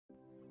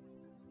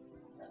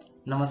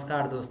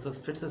नमस्कार दोस्तों,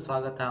 फिर से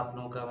स्वागत है आप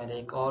लोगों का मेरे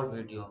एक और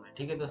वीडियो में।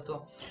 ठीक है दोस्तों,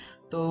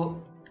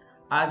 तो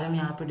आज हम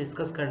यहाँ पे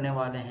डिस्कस करने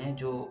वाले हैं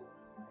जो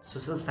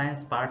सोशल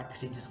साइंस पार्ट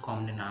 3 जिसको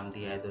हमने नाम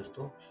दिया है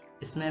दोस्तों।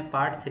 इसमें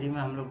पार्ट 3 में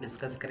हम लोग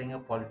डिस्कस करेंगे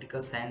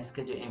पॉलिटिकल साइंस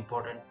के जो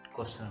इम्पोर्टेंट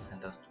क्वेश्चंस हैं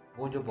दोस्तों,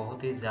 वो जो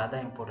बहुत ही ज़्यादा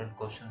इम्पोर्टेंट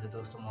क्वेश्चन है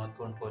दोस्तों,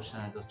 महत्वपूर्ण क्वेश्चन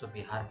है दोस्तों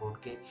बिहार बोर्ड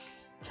के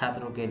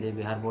छात्रों के लिए,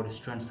 बिहार बोर्ड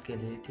स्टूडेंट्स के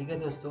लिए। ठीक है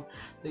दोस्तों,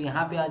 तो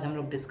यहाँ पे आज हम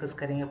लोग डिस्कस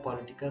करेंगे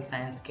पॉलिटिकल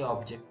साइंस के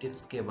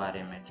ऑब्जेक्टिव्स के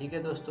बारे में। ठीक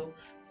है दोस्तों,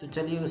 तो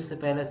चलिए उससे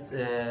पहले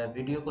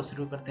वीडियो को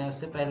शुरू करते हैं।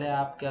 उससे पहले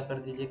आप क्या कर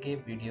दीजिए कि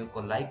वीडियो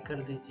को लाइक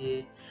कर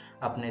दीजिए,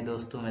 अपने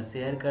दोस्तों में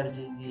शेयर कर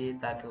दीजिए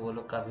ताकि वो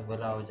लोग का भी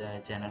भला हो जाए।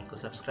 चैनल को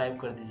सब्सक्राइब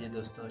कर दीजिए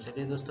दोस्तों।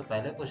 चलिए दोस्तों,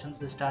 पहले क्वेश्चन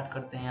से स्टार्ट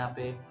करते हैं। यहाँ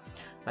पे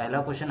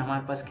पहला क्वेश्चन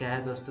हमारे पास क्या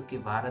है दोस्तों कि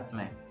भारत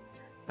में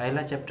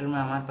पहला चैप्टर में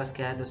हमारे पास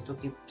क्या है दोस्तों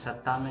कि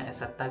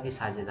सत्ता की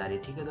साझेदारी।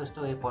 ठीक है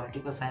दोस्तों, ये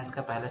पॉलिटिकल साइंस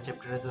का पहला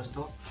चैप्टर है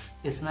दोस्तों।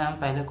 इसमें हम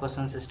पहले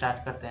क्वेश्चन से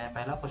स्टार्ट करते हैं।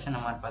 पहला क्वेश्चन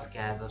हमारे पास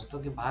क्या है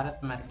दोस्तों कि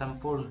भारत में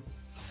संपूर्ण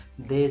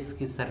देश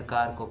की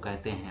सरकार को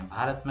कहते हैं।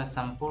 भारत में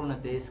संपूर्ण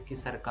देश की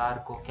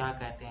सरकार को क्या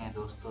कहते हैं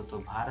दोस्तों? तो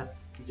भारत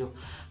की जो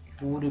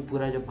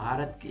पूरा जो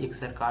भारत की एक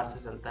सरकार से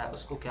चलता है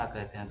उसको क्या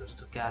कहते हैं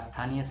दोस्तों? क्या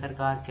स्थानीय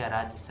सरकार, क्या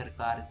राज्य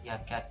सरकार, या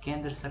क्या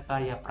केंद्र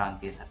सरकार, या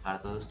प्रांतीय सरकार?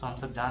 तो दोस्तों हम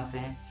सब जानते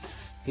हैं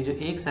कि जो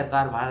एक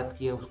सरकार भारत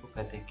की है उसको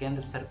कहते हैं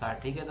केंद्र सरकार।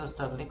 ठीक है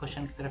दोस्तों, अगले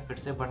क्वेश्चन की तरफ फिर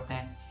से बढ़ते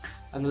हैं।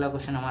 अगला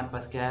क्वेश्चन हमारे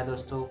पास क्या है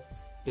दोस्तों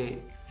कि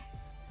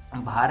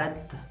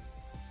भारत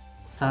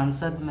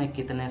संसद में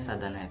कितने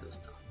सदन है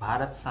दोस्तों?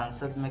 भारत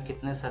संसद में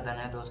कितने सदन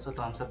है दोस्तों?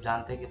 तो हम सब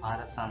जानते हैं कि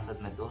भारत संसद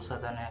में 2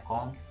 सदन है।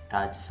 कौन?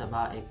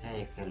 राज्यसभा एक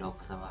है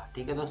लोकसभा।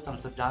 ठीक है दोस्तों, हम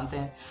सब जानते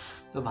हैं।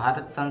 तो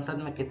भारत संसद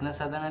में कितने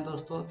सदन है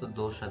दोस्तों? तो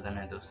 2 सदन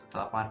है दोस्तों। तो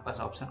हमारे पास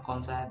ऑप्शन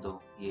कौन सा है? 2,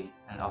 ये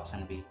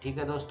ऑप्शन बी। ठीक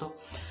है दोस्तों,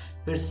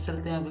 फिर से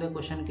चलते हैं अगले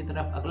क्वेश्चन की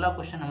तरफ। अगला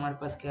क्वेश्चन हमारे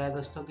पास क्या है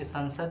दोस्तों कि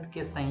संसद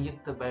के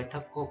संयुक्त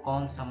बैठक को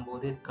कौन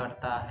संबोधित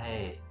करता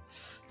है?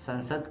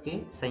 संसद की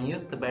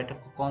संयुक्त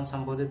बैठक को कौन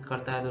संबोधित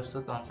करता है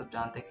दोस्तों? तो हम सब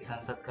जानते हैं कि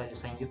संसद का जो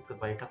संयुक्त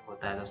बैठक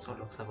होता है दोस्तों,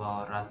 लोकसभा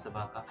और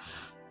राज्यसभा का,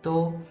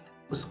 तो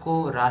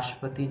उसको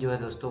राष्ट्रपति जो है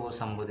दोस्तों वो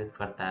संबोधित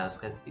करता है।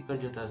 उसका स्पीकर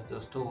जो था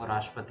दोस्तों वो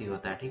राष्ट्रपति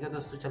होता है। ठीक है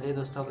दोस्तों, चलिए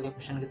दोस्तों अगले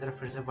क्वेश्चन की तरफ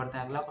फिर से बढ़ते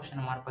हैं। अगला क्वेश्चन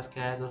हमारे पास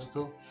क्या है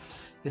दोस्तों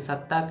कि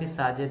सत्ता की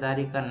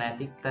साझेदारी का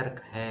नैतिक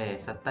तर्क है।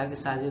 सत्ता की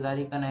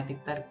साझेदारी का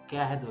नैतिक तर्क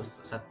क्या है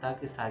दोस्तों? सत्ता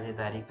की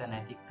साझेदारी का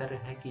नैतिक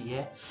तर्क है कि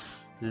यह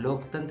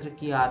लोकतंत्र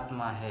की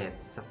आत्मा है।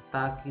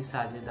 सत्ता की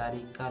साझेदारी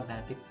का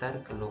नैतिक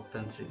तर्क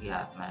लोकतंत्र की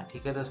आत्मा है।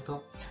 ठीक है दोस्तों,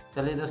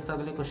 चलिए दोस्तों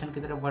अगले क्वेश्चन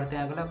की तरफ बढ़ते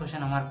हैं। अगला क्वेश्चन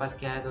हमारे पास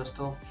क्या है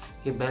दोस्तों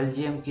कि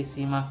बेल्जियम की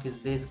सीमा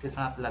किस देश के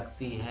साथ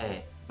लगती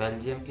है?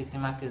 बेल्जियम की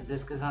सीमा किस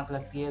देश के साथ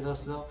लगती है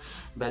दोस्तों?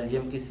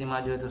 बेल्जियम की सीमा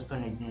जो है दोस्तों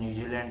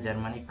न्यूजीलैंड,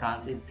 जर्मनी,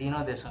 फ्रांस, इन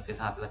तीनों देशों के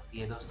साथ लगती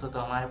है दोस्तों। तो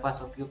हमारे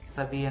पास उपयुक्त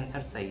सभी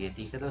आंसर सही है।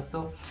 ठीक है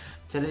दोस्तों,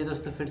 चलिए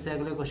दोस्तों फिर से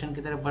अगले क्वेश्चन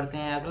की तरफ बढ़ते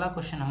हैं। अगला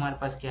क्वेश्चन हमारे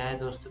पास क्या है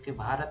दोस्तों कि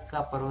भारत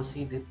का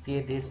पड़ोसी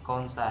द्वितीय देश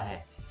कौन सा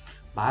है?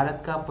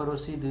 भारत का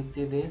पड़ोसी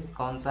द्वितीय देश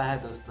कौन सा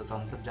है दोस्तों? तो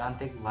हम सब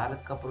जानते हैं कि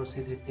भारत का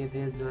पड़ोसी द्वितीय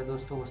देश जो है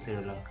दोस्तों वो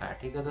श्रीलंका है।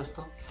 ठीक है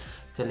दोस्तों,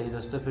 चलिए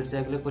दोस्तों फिर से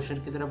अगले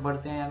क्वेश्चन की तरफ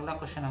बढ़ते हैं। अगला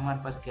क्वेश्चन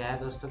हमारे पास क्या है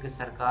दोस्तों कि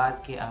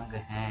सरकार के अंग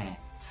हैं।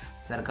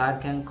 सरकार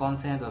के अंग कौन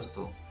से हैं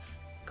दोस्तों?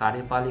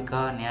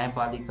 कार्यपालिका,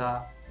 न्यायपालिका,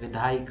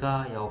 विधायिका,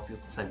 या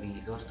उपयुक्त सभी?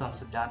 दोस्तों हम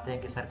सब जानते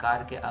हैं कि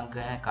सरकार के अंग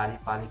हैं,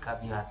 कार्यपालिका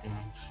भी आते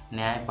हैं,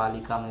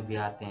 न्यायपालिका में भी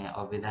आते हैं,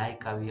 और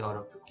विधायिका भी, और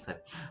उपयुक्त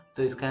सभी।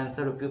 तो इसका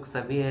आंसर उपयुक्त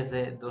सभी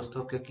है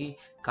दोस्तों, क्योंकि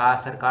का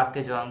सरकार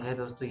के जो अंग है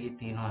दोस्तों ये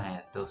तीनों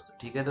हैं दोस्तों।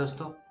 ठीक है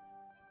दोस्तों,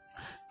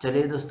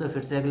 चलिए दोस्तों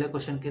फिर से अगले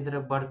क्वेश्चन की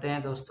तरफ बढ़ते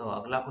हैं दोस्तों।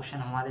 अगला क्वेश्चन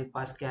हमारे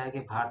पास क्या है कि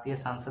भारतीय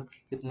संसद के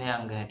कितने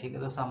अंग हैं? ठीक है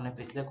दोस्तों, हमने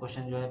पिछले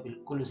क्वेश्चन जो है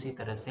बिल्कुल उसी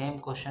तरह सेम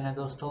क्वेश्चन है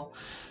दोस्तों।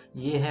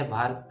 ये है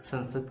भारत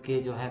संसद के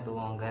जो है 2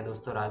 अंग है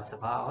दोस्तों,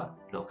 राज्यसभा और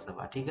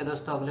लोकसभा। ठीक है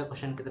दोस्तों, अगले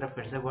क्वेश्चन की तरफ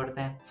फिर से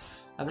बढ़ते हैं।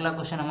 अगला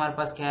क्वेश्चन हमारे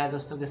पास क्या है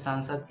दोस्तों कि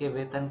सांसद के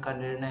वेतन का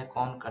निर्णय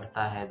कौन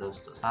करता है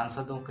दोस्तों?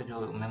 सांसदों के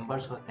जो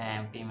मेंबर्स होते हैं,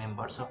 एमपी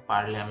मेंबर्स ऑफ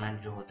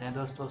पार्लियामेंट जो होते हैं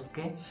दोस्तों,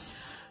 उसके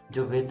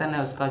जो वेतन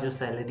है, उसका जो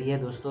सैलरी है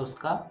दोस्तों,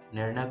 उसका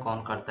निर्णय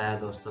कौन करता है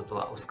दोस्तों? तो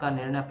उसका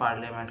निर्णय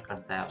पार्लियामेंट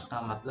करता है।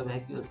 उसका मतलब है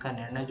कि उसका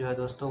निर्णय जो है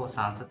दोस्तों वो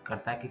सांसद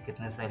करता है कि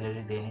कितने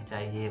सैलरी देनी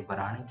चाहिए,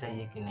 बढ़ानी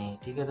चाहिए कि नहीं।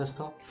 ठीक है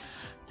दोस्तों,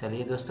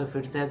 चलिए दोस्तों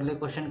फिर से अगले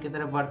क्वेश्चन की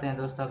तरफ बढ़ते हैं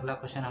दोस्तों। अगला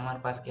क्वेश्चन हमारे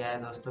पास क्या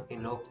है दोस्तों कि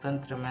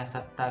लोकतंत्र में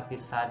सत्ता की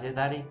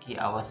साझेदारी की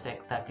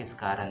आवश्यकता किस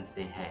कारण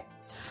से है?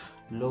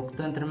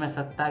 लोकतंत्र में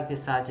सत्ता की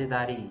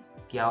साझेदारी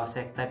की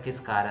आवश्यकता किस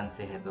कारण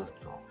से है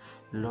दोस्तों?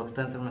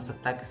 लोकतंत्र में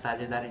सत्ता की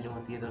साझेदारी जो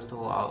होती है दोस्तों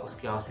वो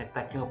उसकी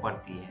आवश्यकता क्यों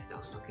पड़ती है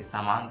दोस्तों? की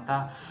समानता,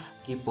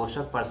 की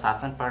पोषक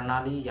प्रशासन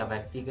प्रणाली, या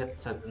व्यक्तिगत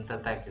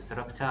स्वतंत्रता की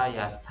सुरक्षा,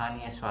 या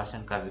स्थानीय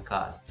शासन का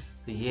विकास?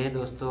 तो ये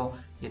दोस्तों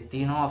ये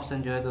तीनों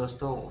ऑप्शन जो है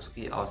दोस्तों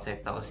उसकी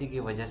आवश्यकता, उसी की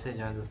वजह से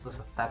जो है दोस्तों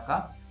सत्ता का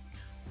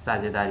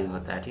साझेदारी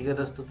होता है। ठीक है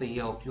दोस्तों, तो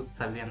ये उपयुक्त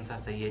सभी आंसर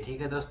सही है।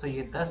 ठीक है दोस्तों,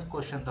 ये 10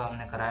 क्वेश्चन तो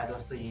हमने कराया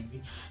दोस्तों।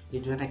 ये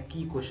जो है ना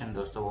की क्वेश्चन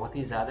दोस्तों, बहुत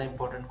ही ज़्यादा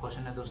इंपॉर्टेंट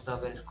क्वेश्चन है दोस्तों।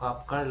 अगर इसको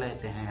आप कर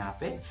लेते हैं यहाँ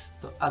पे,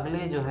 तो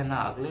अगले जो है ना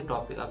अगले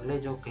टॉपिक, अगले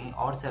जो कहीं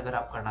और से अगर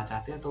आप करना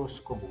चाहते हैं तो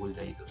उसको भूल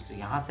जाइए दोस्तों।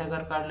 यहाँ से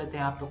अगर कर लेते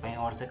हैं आप तो कहीं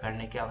और से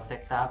करने की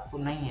आवश्यकता आपको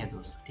नहीं है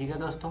दोस्तों। ठीक है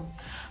दोस्तों,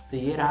 तो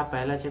ये रहा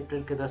पहला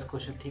चैप्टर के 10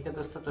 क्वेश्चन। ठीक है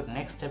दोस्तों, तो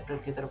नेक्स्ट चैप्टर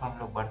की तरफ हम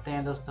लोग बढ़ते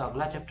हैं दोस्तों।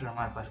 अगला चैप्टर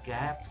हमारे पास क्या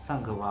है?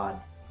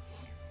 संघवाद।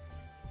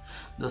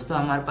 दोस्तों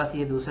हमारे पास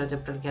ये दूसरा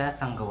चैप्टर क्या है?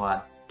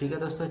 संघवाद। ठीक है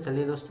दोस्तों,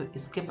 चलिए दोस्तों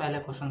इसके पहले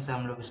क्वेश्चन से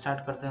हम लोग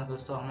स्टार्ट करते हैं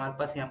दोस्तों। हमारे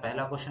पास यहाँ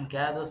पहला क्वेश्चन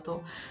क्या है दोस्तों,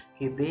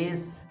 कि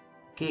देश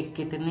के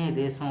कितने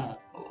देशों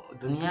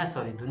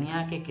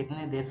दुनिया के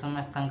कितने देशों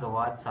में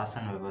संघवाद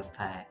शासन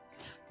व्यवस्था है?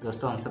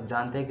 दोस्तों हम सब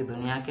जानते हैं कि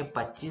दुनिया के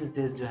 25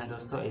 देश जो हैं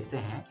दोस्तों ऐसे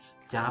हैं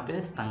जहाँ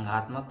पे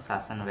संघात्मक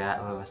शासन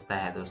व्यवस्था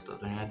है दोस्तों,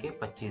 दुनिया के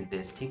 25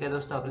 देश। ठीक है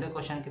दोस्तों, अगले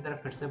क्वेश्चन की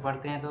तरफ फिर से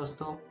बढ़ते हैं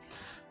दोस्तों।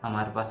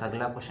 हमारे पास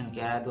अगला क्वेश्चन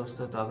क्या है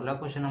दोस्तों, तो अगला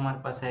क्वेश्चन हमारे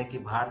पास है कि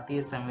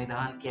भारतीय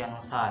संविधान के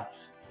अनुसार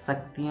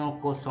शक्तियों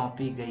को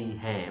सौंपी गई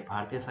है।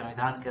 भारतीय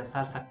संविधान के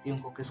अनुसार शक्तियों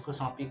को किसको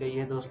सौंपी गई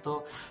है दोस्तों?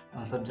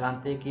 हम सब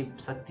जानते हैं कि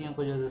शक्तियों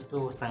को जो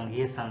दोस्तों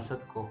संघीय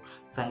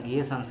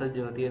संसद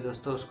जो होती है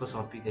दोस्तों उसको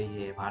सौंपी गई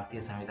है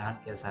भारतीय संविधान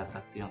के अनुसार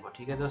शक्तियों को।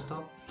 ठीक है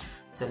दोस्तों,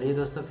 चलिए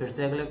दोस्तों फिर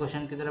से अगले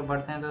क्वेश्चन की तरफ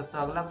बढ़ते हैं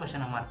दोस्तों। अगला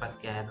क्वेश्चन हमारे पास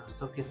क्या है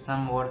दोस्तों, कि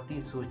समवर्ती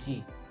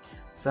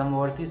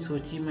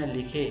सूची में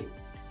लिखे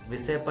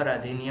विषय पर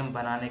अधिनियम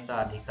बनाने का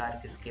अधिकार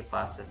किसके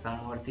पास है?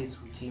 समवर्ती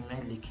सूची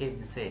में लिखे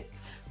विषय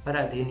पर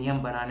अधिनियम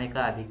बनाने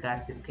का अधिकार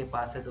किसके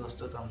पास है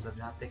दोस्तों? तो हम सब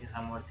जानते हैं कि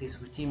समवर्ती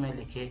सूची में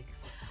लिखे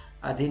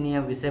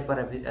अधिनियम विषय पर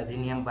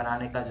अधिनियम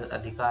बनाने का जो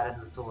अधिकार है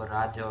दोस्तों वो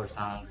राज्य और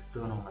संघ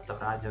दोनों, मतलब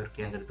राज्य और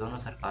केंद्र दोनों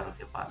सरकारों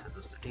के पास है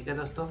दोस्तों। ठीक है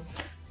दोस्तों,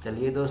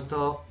 चलिए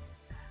दोस्तों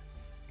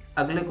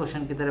अगले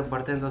क्वेश्चन की तरफ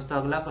बढ़ते हैं दोस्तों।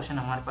 अगला क्वेश्चन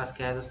हमारे पास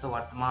क्या है दोस्तों,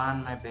 वर्तमान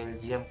में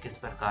बेल्जियम किस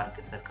प्रकार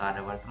की सरकार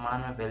है?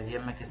 वर्तमान में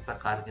बेल्जियम में किस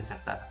प्रकार की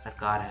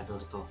सरकार है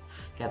दोस्तों?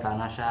 क्या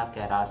तानाशाह,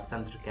 क्या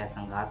राजतंत्र, क्या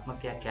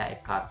संघात्मक, या क्या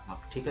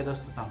एकात्मक? ठीक है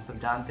दोस्तों, तो हम सब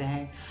जानते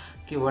हैं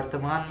कि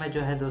वर्तमान में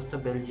जो है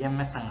दोस्तों बेल्जियम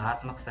में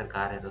संघात्मक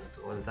सरकार है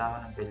दोस्तों।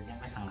 वर्तमान में बेल्जियम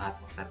में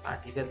संघात्मक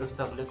सरकार। ठीक है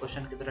दोस्तों, अगले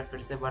क्वेश्चन की तरफ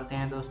फिर से बढ़ते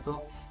हैं दोस्तों।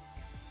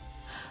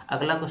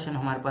 अगला क्वेश्चन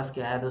हमारे पास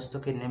क्या है दोस्तों,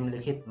 कि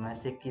निम्नलिखित में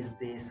से किस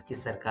देश की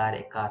सरकार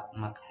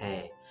एकात्मक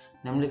है?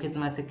 निम्नलिखित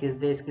में से किस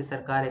देश की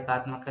सरकार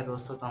एकात्मक है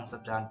दोस्तों? तो हम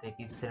सब जानते हैं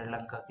कि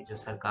श्रीलंका की जो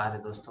सरकार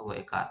है दोस्तों वो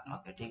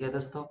एकात्मक है। ठीक है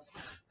दोस्तों,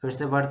 फिर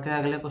से बढ़ते हैं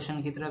अगले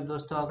क्वेश्चन की तरफ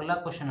दोस्तों। अगला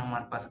क्वेश्चन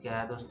हमारे पास क्या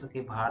है दोस्तों,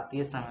 कि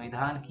भारतीय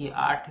संविधान की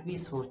 8वीं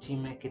सूची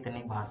में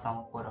कितनी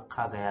भाषाओं को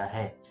रखा गया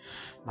है?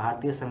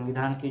 भारतीय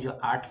संविधान की जो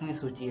 8वीं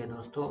सूची है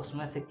दोस्तों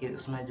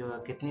उसमें जो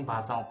कितनी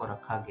भाषाओं को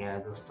रखा गया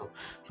है दोस्तों?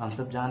 तो हम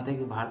सब जानते हैं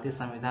कि भारतीय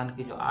संविधान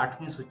की जो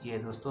 8वीं सूची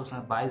है दोस्तों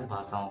उसमें 22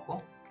 भाषाओं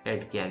को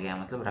ऐड किया गया,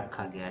 मतलब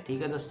रखा गया।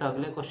 ठीक है दोस्तों,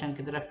 अगले क्वेश्चन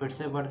की तरफ फिर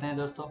से बढ़ते हैं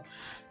दोस्तों।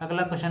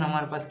 अगला क्वेश्चन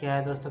हमारे पास क्या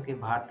है दोस्तों, कि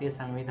भारतीय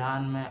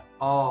संविधान में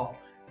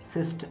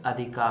अशिष्ट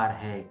अधिकार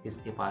है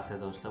किसके पास है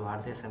दोस्तों?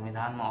 भारतीय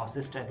संविधान में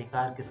अशिष्ट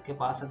अधिकार किसके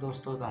पास है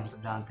दोस्तों? तो हम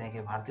सब जानते हैं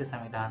कि भारतीय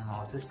संविधान में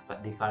अशिष्ट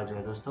अधिकार जो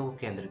है दोस्तों वो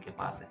केंद्र के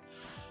पास है।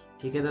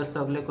 ठीक है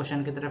दोस्तों, अगले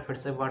क्वेश्चन की तरफ फिर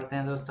से बढ़ते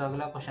हैं दोस्तों।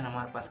 अगला क्वेश्चन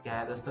हमारे पास क्या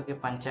है दोस्तों, कि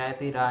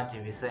पंचायती राज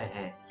विषय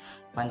है।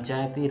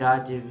 पंचायती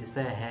राज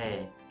विषय है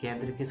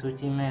केंद्र की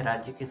सूची में,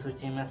 राज्य की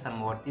सूची में,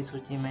 समवर्ती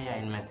सूची में, या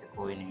इनमें से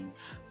कोई नहीं?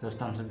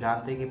 दोस्तों हम सब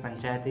जानते हैं कि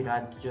पंचायती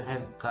राज जो है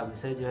का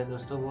विषय जो है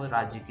दोस्तों वो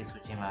राज्य की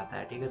सूची में आता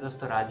है। ठीक है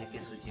दोस्तों, राज्य की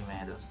सूची में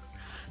है दोस्तों।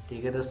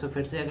 ठीक है दोस्तों,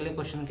 फिर से अगले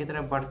क्वेश्चन की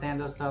तरफ बढ़ते हैं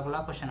दोस्तों। अगला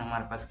क्वेश्चन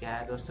हमारे पास क्या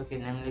है दोस्तों, कि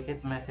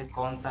निम्नलिखित में से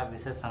कौन सा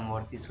विषय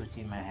समवर्ती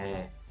सूची में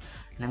है?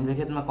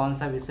 निम्नलिखित में कौन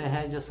सा विषय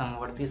है जो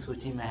समवर्ती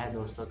सूची में है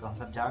दोस्तों? तो हम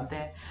सब जानते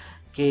हैं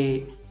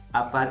कि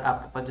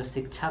आपके पास जो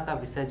शिक्षा का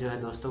विषय जो है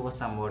दोस्तों वो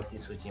समवर्ती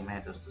सूची में है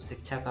दोस्तों।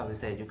 शिक्षा का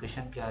विषय,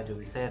 एजुकेशन का जो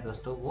विषय है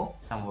दोस्तों वो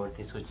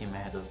समवर्ती सूची में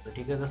है दोस्तों।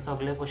 ठीक है दोस्तों,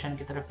 अगले क्वेश्चन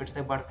की तरफ फिर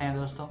से बढ़ते हैं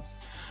दोस्तों।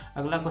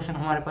 अगला क्वेश्चन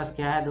हमारे पास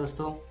क्या है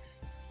दोस्तों,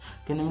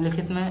 कि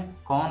निम्नलिखित में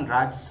कौन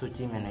राज्य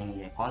सूची में नहीं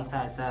है? कौन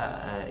सा ऐसा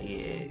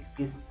ये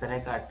किस तरह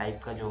का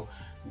टाइप का जो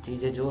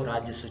चीज है जो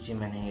राज्य सूची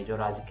में नहीं है, जो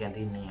राज्य के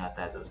अधीन नहीं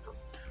आता है दोस्तों?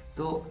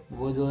 तो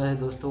वो जो है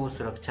दोस्तों वो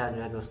सुरक्षा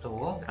जो है दोस्तों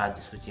वो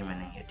राज्य सूची में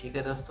नहीं है। ठीक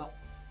है दोस्तों,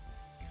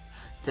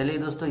 चलिए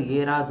दोस्तों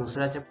ये रहा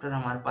दूसरा चैप्टर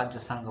हमारे पास जो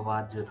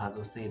संघवाद जो था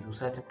दोस्तों, ये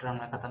दूसरा चैप्टर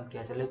हमने खत्म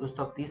किया। चलिए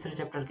दोस्तों अब तीसरे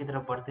चैप्टर की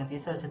तरफ बढ़ते हैं।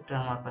 तीसरा चैप्टर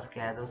हमारे पास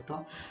क्या है दोस्तों,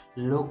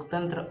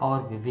 लोकतंत्र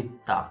और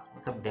विविधता,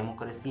 मतलब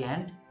डेमोक्रेसी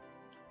एंड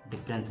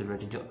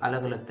डिफरेंशिएबिलिटी, जो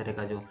अलग अलग तरह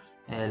का जो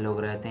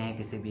लोग रहते हैं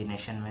किसी भी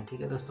नेशन में।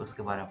 ठीक है दोस्तों,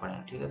 उसके बारे में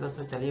पढ़ेंगे। ठीक है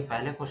दोस्तों, चलिए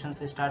पहले क्वेश्चन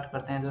से स्टार्ट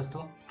करते हैं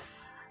दोस्तों।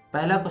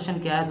 पहला क्वेश्चन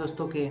क्या है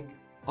दोस्तों, कि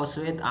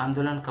अश्वेत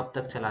आंदोलन कब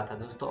तक चला था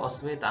दोस्तों?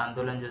 अश्वेत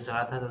आंदोलन जो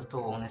चला था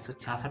दोस्तों वो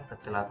 1966 तक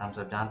चला था, हम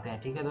सब जानते हैं।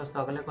 ठीक है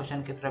दोस्तों, अगले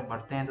क्वेश्चन की तरफ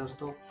बढ़ते हैं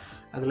दोस्तों।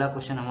 अगला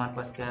क्वेश्चन हमारे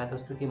पास क्या है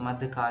दोस्तों, कि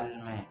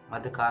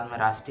मध्यकाल में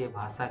राष्ट्रीय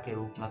भाषा के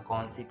रूप में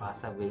कौन सी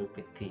भाषा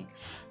विरूपित थी?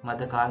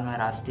 मध्यकाल में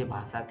राष्ट्रीय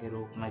भाषा के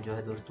रूप में जो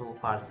है दोस्तों वो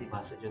फारसी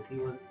भाषा जो थी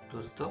वो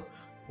दोस्तों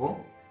वो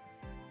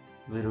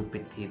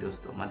विरूपित थी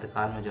दोस्तों।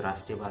 मध्यकाल में जो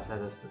राष्ट्रीय भाषा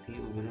दोस्तों थी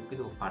वो विरूपित,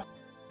 वो फारसी।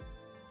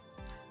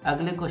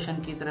 अगले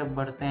क्वेश्चन की तरफ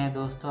बढ़ते हैं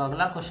दोस्तों।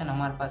 अगला क्वेश्चन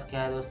हमारे पास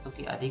क्या है दोस्तों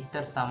कि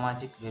अधिकतर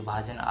सामाजिक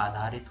विभाजन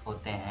आधारित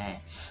होते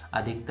हैं।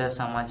 अधिकतर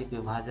सामाजिक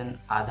विभाजन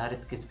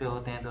आधारित किस पे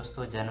होते हैं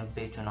दोस्तों? जन्म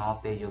पे, चुनाव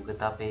पे,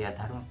 योग्यता पे या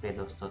धर्म पे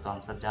दोस्तों। तो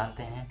हम सब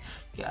जानते हैं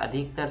कि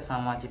अधिकतर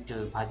सामाजिक जो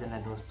विभाजन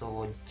है दोस्तों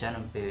वो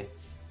जन्म पे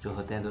जो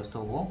होते हैं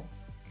दोस्तों वो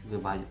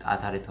विभाजित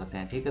आधारित होते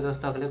हैं। ठीक है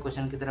दोस्तों, अगले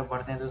क्वेश्चन की तरफ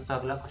बढ़ते हैं दोस्तों।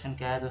 अगला क्वेश्चन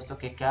क्या है दोस्तों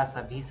कि क्या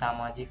सभी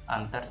सामाजिक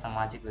अंतर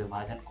सामाजिक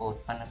विभाजन को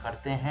उत्पन्न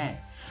करते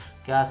हैं?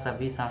 क्या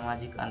सभी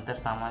सामाजिक अंतर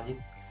सामाजिक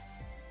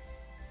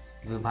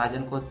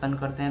विभाजन को उत्पन्न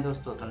करते हैं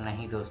दोस्तों? तो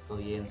नहीं दोस्तों,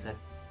 ये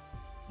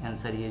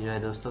आंसर ये जो है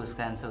दोस्तों,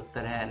 इसका आंसर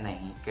उत्तर है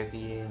नहीं, क्योंकि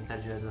ये आंसर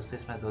जो है दोस्तों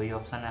इसमें दो ही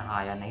ऑप्शन है,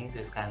 हाँ या नहीं, तो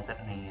इसका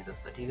आंसर नहीं है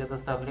दोस्तों। ठीक है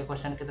दोस्तों, अगले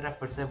क्वेश्चन की तरफ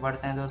फिर से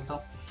बढ़ते हैं दोस्तों।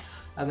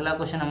 अगला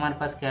क्वेश्चन हमारे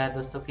पास क्या है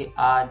दोस्तों कि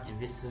आज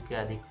विश्व के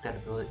अधिकतर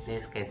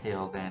देश कैसे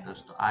हो गए हैं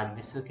दोस्तों? आज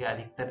विश्व के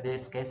अधिकतर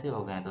देश कैसे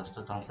हो गए हैं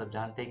दोस्तों? तो हम सब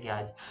जानते हैं कि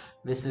आज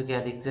विश्व के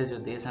अधिकतर जो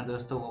देश हैं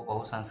दोस्तों वो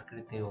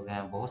बहुसंस्कृति हो गए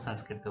हैं, बहुत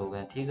संस्कृत हो गए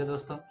हैं। ठीक है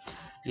दोस्तों,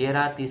 ये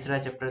रहा तीसरा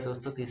चैप्टर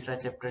दोस्तों। तीसरा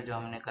चैप्टर जो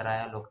हमने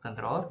कराया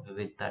लोकतंत्र और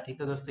विविधता।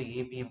 ठीक है दोस्तों,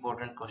 ये भी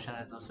इंपॉर्टेंट क्वेश्चन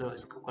है दोस्तों,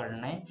 इसको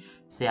करने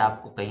से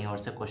आपको कहीं और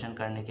से क्वेश्चन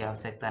करने की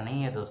आवश्यकता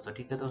नहीं है दोस्तों।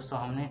 ठीक है दोस्तों,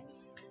 हमने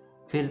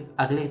फिर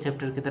अगले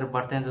चैप्टर की तरफ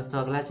बढ़ते हैं दोस्तों।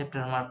 अगला चैप्टर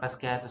हमारे पास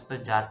क्या है दोस्तों?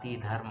 जाति,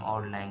 धर्म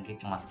और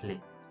लैंगिक मसले।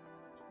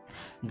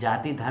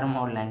 जाति, धर्म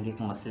और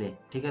लैंगिक मसले।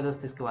 ठीक है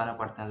दोस्तों, इसके बारे में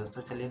पढ़ते हैं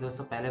दोस्तों। चलिए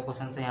दोस्तों, पहले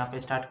क्वेश्चन से यहाँ पे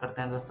स्टार्ट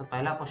करते हैं दोस्तों।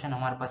 पहला क्वेश्चन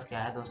हमारे पास क्या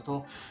है दोस्तों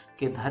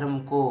कि धर्म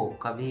को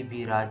कभी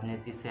भी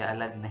राजनीति से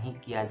अलग नहीं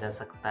किया जा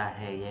सकता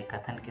है। यह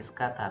कथन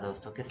किसका था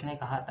दोस्तों? किसने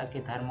कहा था कि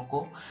धर्म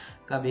को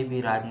कभी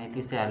भी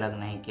राजनीति से अलग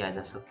नहीं किया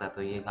जा सकता?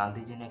 तो ये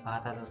गांधी जी ने कहा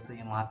था दोस्तों,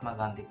 ये महात्मा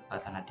गांधी का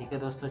कथन है। ठीक है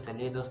दोस्तों,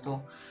 चलिए दोस्तों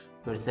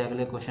फिर से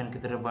अगले क्वेश्चन की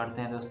तरफ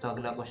बढ़ते हैं दोस्तों।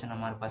 अगला क्वेश्चन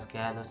हमारे पास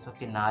क्या है दोस्तों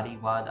कि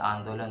नारीवाद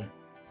आंदोलन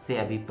से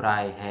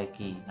अभिप्राय है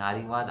कि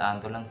नारीवाद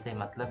आंदोलन से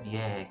मतलब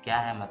यह है, क्या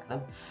है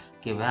मतलब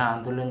कि वह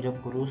आंदोलन जो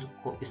पुरुष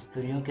को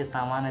स्त्रियों के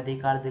समान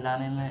अधिकार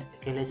दिलाने में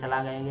के लिए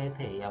चला गए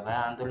थे, या वह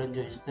आंदोलन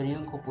जो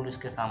स्त्रियों को पुरुष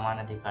के समान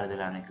अधिकार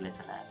दिलाने के लिए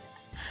चलाया गया था,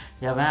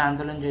 या वह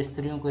आंदोलन जो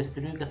स्त्रियों को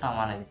स्त्रियों के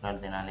समान अधिकार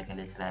दिलाने के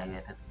लिए चलाया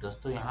गया था? तो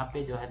दोस्तों यहाँ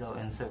पे जो है तो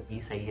आंसर बी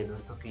सही है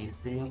दोस्तों कि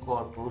स्त्रियों को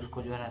और पुरुष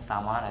को जो है ना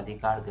समान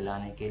अधिकार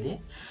दिलाने के लिए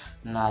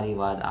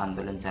नारीवाद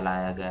आंदोलन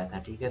चलाया गया था।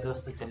 ठीक है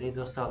दोस्तों, चलिए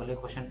दोस्तों अगले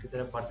क्वेश्चन की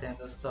तरफ बढ़ते हैं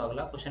दोस्तों।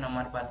 अगला क्वेश्चन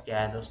हमारे पास क्या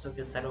है दोस्तों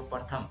कि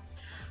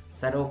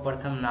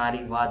सर्वप्रथम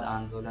नारीवाद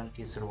आंदोलन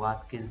की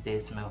शुरुआत किस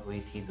देश में हुई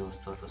थी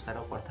दोस्तों? तो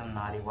सर्वप्रथम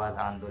नारीवाद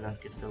आंदोलन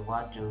की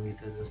शुरुआत जो हुई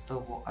थी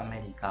दोस्तों वो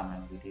अमेरिका में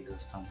हुई थी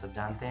दोस्तों, हम सब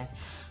जानते हैं।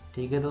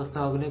 ठीक है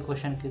दोस्तों, अगले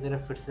क्वेश्चन की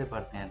तरफ फिर से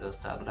पढ़ते हैं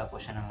दोस्तों। अगला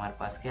क्वेश्चन हमारे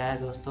पास क्या है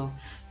दोस्तों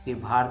कि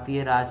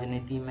भारतीय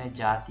राजनीति में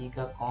जाति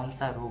का कौन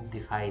सा रूप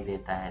दिखाई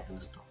देता है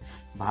दोस्तों?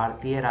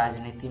 भारतीय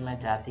राजनीति में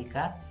जाति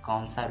का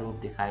कौन सा रूप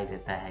दिखाई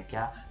देता है?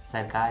 क्या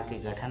सरकार के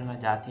गठन में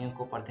जातियों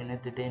को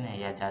प्रतिनिधित्व देने,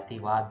 या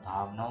जातिवाद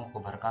भावनाओं को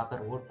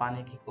भड़काकर वोट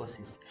पाने की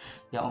कोशिश,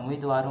 या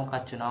उम्मीदवारों का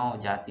चुनाव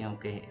जातियों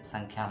के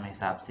संख्या में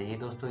हिसाब से? ये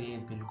दोस्तों ये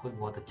बिल्कुल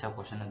बहुत अच्छा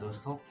क्वेश्चन है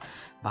दोस्तों।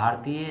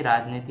 भारतीय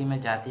राजनीति में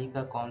जाति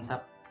का कौन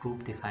सा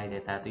रूप दिखाई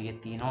देता है? तो ये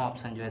तीनों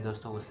ऑप्शन जो है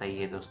दोस्तों वो सही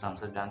है दोस्तों, हम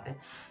सब जानते हैं।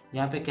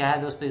 यहाँ पे क्या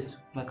है दोस्तों,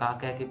 इसमें कहा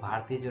गया कि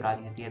भारतीय जो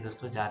राजनीति है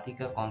दोस्तों जाति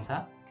का कौन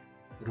सा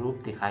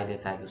रूप दिखाई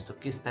देता है दोस्तों,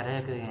 किस तरह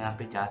के यहाँ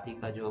पे जाति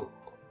का जो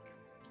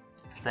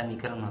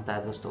समीकरण होता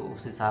है दोस्तों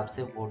उस हिसाब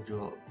से वोट जो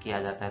किया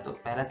जाता है। तो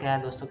पहला क्या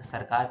है दोस्तों कि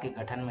सरकार के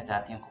गठन में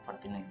जातियों को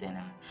प्रतिनिधित्व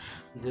देने में।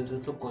 जो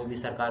दोस्तों कोई भी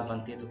सरकार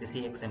बनती है तो किसी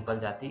एक सिंपल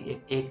जाति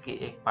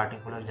एक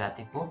पार्टिकुलर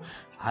जाति को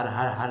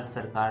हर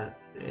सरकार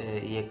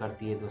ये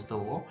करती है दोस्तों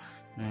वो।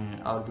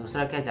 और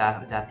दूसरा क्या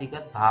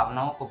जातिगत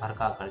भावनाओं को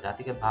भड़काकर,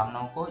 जातिगत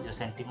भावनाओं को जो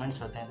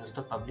सेंटिमेंट्स होते हैं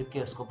दोस्तों पब्लिक के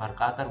उसको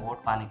भड़काकर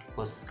वोट पाने की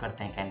कोशिश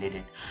करते हैं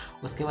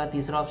कैंडिडेट। उसके बाद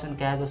तीसरा ऑप्शन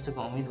क्या है दोस्तों कि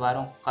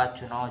उम्मीदवारों का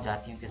चुनाव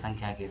जातियों की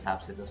संख्या के हिसाब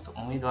से दोस्तों,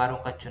 उम्मीदवारों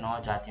का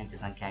चुनाव जातियों की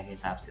संख्या के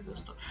हिसाब से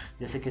दोस्तों।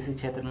 जैसे किसी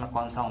क्षेत्र में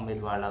कौन सा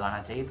उम्मीदवार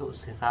लगाना चाहिए तो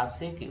उस हिसाब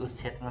से कि उस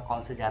क्षेत्र में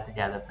कौन सी जाति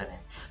ज़्यादातर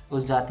है,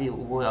 उस जाति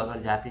वो अगर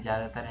जाति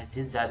ज़्यादातर है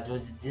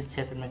जिस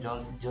क्षेत्र में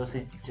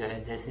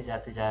जैसी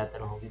जाति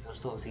ज़्यादातर होगी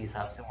दोस्तों उसी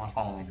हिसाब से वहाँ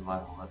का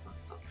उम्मीदवार होगा दोस्तों।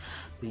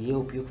 तो ये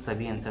उपयुक्त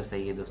सभी आंसर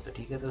सही है दोस्तों।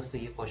 ठीक है दोस्तों,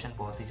 ये क्वेश्चन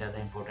बहुत ही ज़्यादा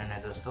इंपॉर्टेंट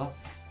है दोस्तों,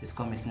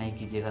 इसको मिस नहीं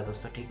कीजिएगा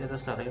दोस्तों। ठीक है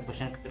दोस्तों, अगले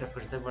क्वेश्चन की तरफ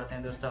फिर से बढ़ते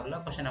हैं दोस्तों। अगला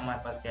क्वेश्चन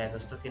हमारे पास क्या है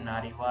दोस्तों कि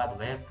नारीवाद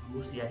वह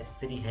पुरुष या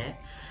स्त्री है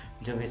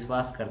जो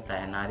विश्वास करता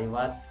है,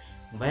 नारीवाद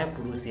वह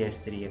पुरुष या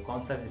स्त्री है,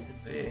 कौन सा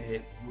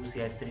पुरुष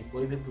या स्त्री?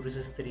 कोई भी पुरुष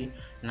स्त्री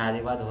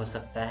नारीवाद हो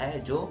सकता है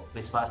जो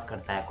विश्वास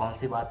करता है। कौन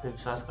सी बात पे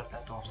विश्वास करता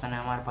है? तो ऑप्शन है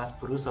हमारे पास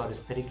पुरुष और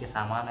स्त्री के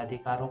समान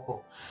अधिकारों को,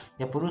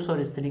 या पुरुष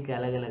और स्त्री के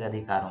अलग अलग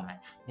अधिकारों में,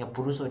 या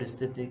पुरुष और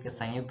स्त्री के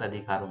संयुक्त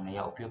अधिकारों में,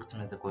 या उपयुक्त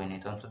में से कोई नहीं।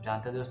 तो हम सब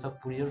जानते हैं दोस्तों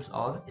पुरुष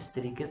और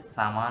स्त्री के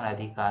समान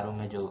अधिकारों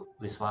में जो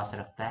विश्वास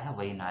रखता है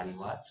वही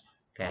नारीवाद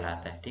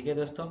कहलाता है। ठीक है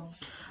दोस्तों,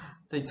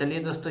 तो चलिए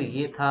दोस्तों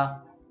ये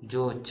था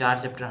जो 4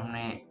 चैप्टर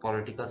हमने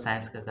पॉलिटिकल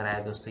साइंस का कराया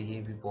दोस्तों, ये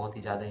भी बहुत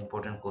ही ज़्यादा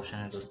इंपॉर्टेंट क्वेश्चन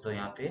है दोस्तों।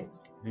 यहाँ पे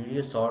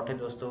वीडियो शॉर्ट है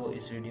दोस्तों,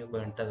 इस वीडियो को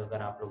एंड तक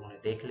अगर आप लोगों ने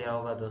देख लिया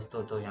होगा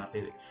दोस्तों तो यहाँ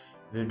पे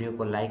वीडियो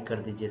को लाइक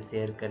कर दीजिए,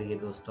 शेयर करिए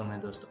दोस्तों में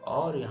दोस्तों,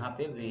 और यहाँ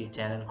पे भी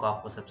चैनल को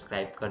आपको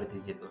सब्सक्राइब कर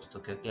दीजिए दोस्तों,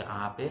 क्योंकि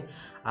यहाँ पे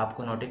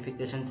आपको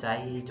नोटिफिकेशन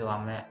चाहिए जो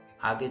हमें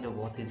आगे जो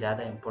बहुत ही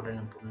ज़्यादा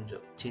इंपॉर्टेंट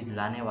जो चीज़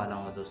लाने वाला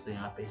हूँ दोस्तों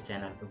यहाँ पे इस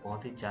चैनल पे,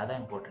 बहुत ही ज़्यादा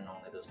इंपॉर्टेंट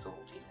होंगे दोस्तों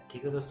वो चीज़ें।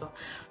 ठीक है दोस्तों,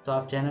 तो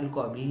आप चैनल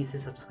को अभी से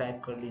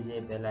सब्सक्राइब कर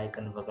लीजिए, बेल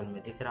आइकन बगल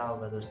में दिख रहा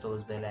होगा दोस्तों,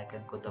 उस बेल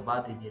आइकन को दबा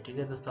दीजिए। ठीक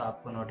है दोस्तों,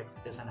 आपको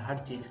नोटिफिकेशन हर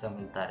चीज़ का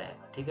मिलता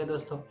रहेगा। ठीक है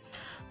दोस्तों,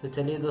 तो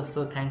चलिए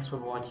दोस्तों, thanks for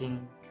watching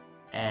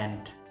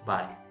and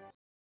bye.